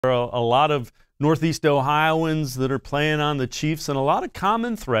are a lot of Northeast Ohioans that are playing on the Chiefs, and a lot of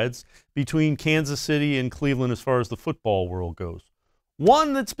common threads between Kansas City and Cleveland as far as the football world goes.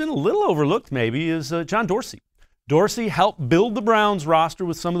 One that's been a little overlooked maybe is John Dorsey. Dorsey helped build the Browns roster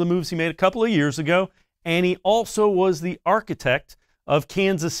with some of the moves he made a couple of years ago, and he also was the architect of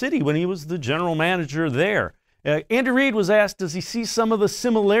Kansas City when he was the general manager there. Andy Reid was asked, does he see some of the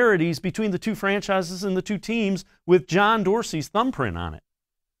similarities between the two franchises and the two teams with John Dorsey's thumbprint on it?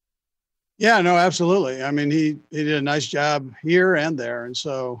 Yeah, no, absolutely. I mean, he did a nice job here and there, and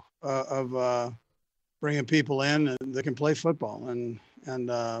so of bringing people in and that can play football, and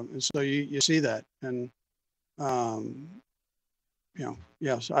so you see that, and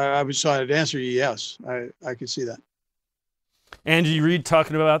yes, I would. So I'd answer you yes. I could see that. Andy Reid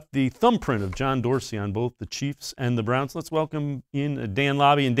talking about the thumbprint of John Dorsey on both the Chiefs and the Browns. Let's welcome in Dan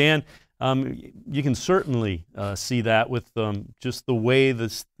Labbe. And Dan, you can certainly see that with just the way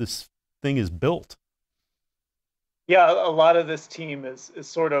this thing is built. Yeah, a lot of this team is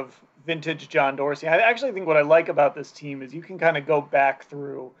sort of vintage John Dorsey. I actually think what I like about this team is you can kind of go back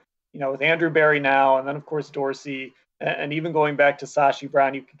through, with Andrew Berry now, and then of course Dorsey, and even going back to Sashi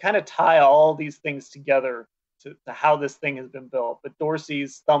Brown, you can kind of tie all these things together to how this thing has been built. But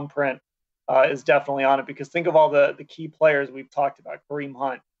Dorsey's thumbprint is definitely on it, because think of all the key players we've talked about. Kareem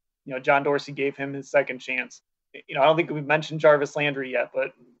Hunt, John Dorsey gave him his second chance. I don't think we've mentioned Jarvis Landry yet,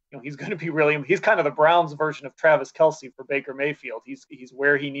 but he's going to be he's kind of the Browns version of Travis Kelce for Baker Mayfield. He's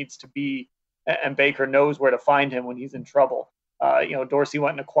where he needs to be, and Baker knows where to find him when he's in trouble. Dorsey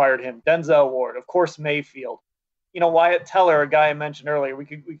went and acquired him. Denzel Ward, of course, Mayfield. Wyatt Teller, a guy I mentioned earlier. We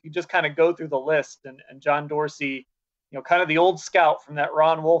could just kind of go through the list, and John Dorsey, kind of the old scout from that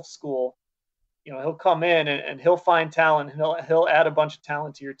Ron Wolf school. He'll come in and he'll find talent, and he'll add a bunch of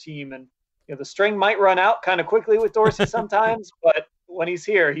talent to your team. And the string might run out kind of quickly with Dorsey sometimes, but when he's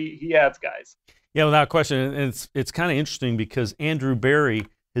here, he adds guys. Yeah, without question. And it's kind of interesting because Andrew Berry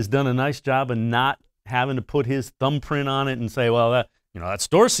has done a nice job of not having to put his thumbprint on it and say, well, that's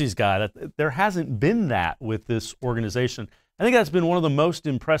Dorsey's guy. There hasn't been that with this organization. I think that's been one of the most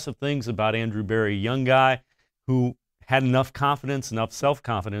impressive things about Andrew Berry, a young guy who had enough confidence, enough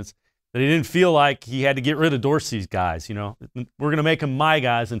self-confidence, that he didn't feel like he had to get rid of Dorsey's guys. We're going to make them my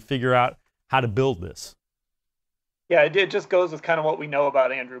guys and figure out how to build this. Yeah, it just goes with kind of what we know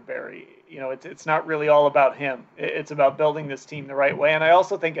about Andrew Berry. It's not really all about him. It's about building this team the right way. And I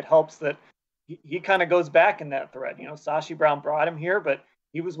also think it helps that he kind of goes back in that thread. Sashi Brown brought him here, but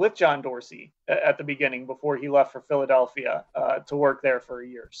he was with John Dorsey at the beginning before he left for Philadelphia to work there for a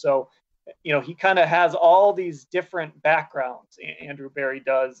year. So, he kind of has all these different backgrounds, Andrew Berry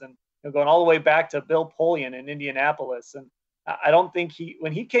does, and going all the way back to Bill Polian in Indianapolis. And I don't think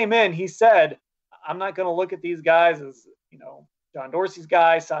when he came in, he said, I'm not going to look at these guys as, John Dorsey's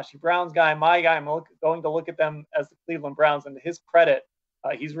guy, Sashi Brown's guy, my guy. I'm going to look at them as the Cleveland Browns. And to his credit,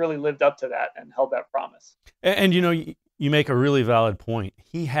 he's really lived up to that and held that promise. And you make a really valid point.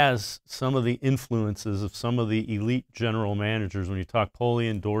 He has some of the influences of some of the elite general managers. When you talk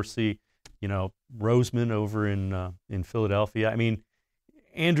Polian, Dorsey, Roseman over in Philadelphia. I mean,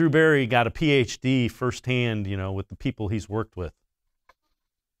 Andrew Berry got a PhD firsthand, with the people he's worked with.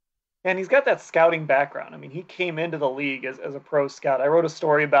 And he's got that scouting background. I mean, he came into the league as a pro scout. I wrote a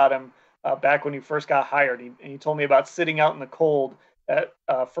story about him back when he first got hired. And he told me about sitting out in the cold at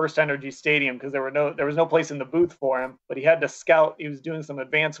First Energy Stadium because there was no place in the booth for him. But he had to scout. He was doing some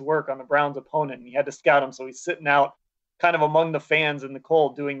advanced work on the Browns' opponent, and he had to scout him. So he's sitting out kind of among the fans in the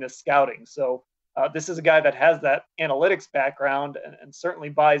cold doing this scouting. So this is a guy that has that analytics background and certainly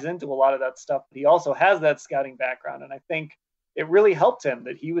buys into a lot of that stuff. But he also has that scouting background. And I think it really helped him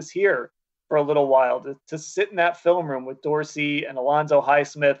that he was here for a little while to sit in that film room with Dorsey and Alonzo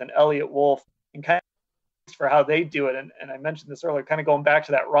Highsmith and Elliott Wolf and kind of for how they do it. And I mentioned this earlier, kind of going back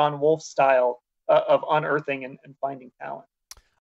to that Ron Wolf style of unearthing and finding talent.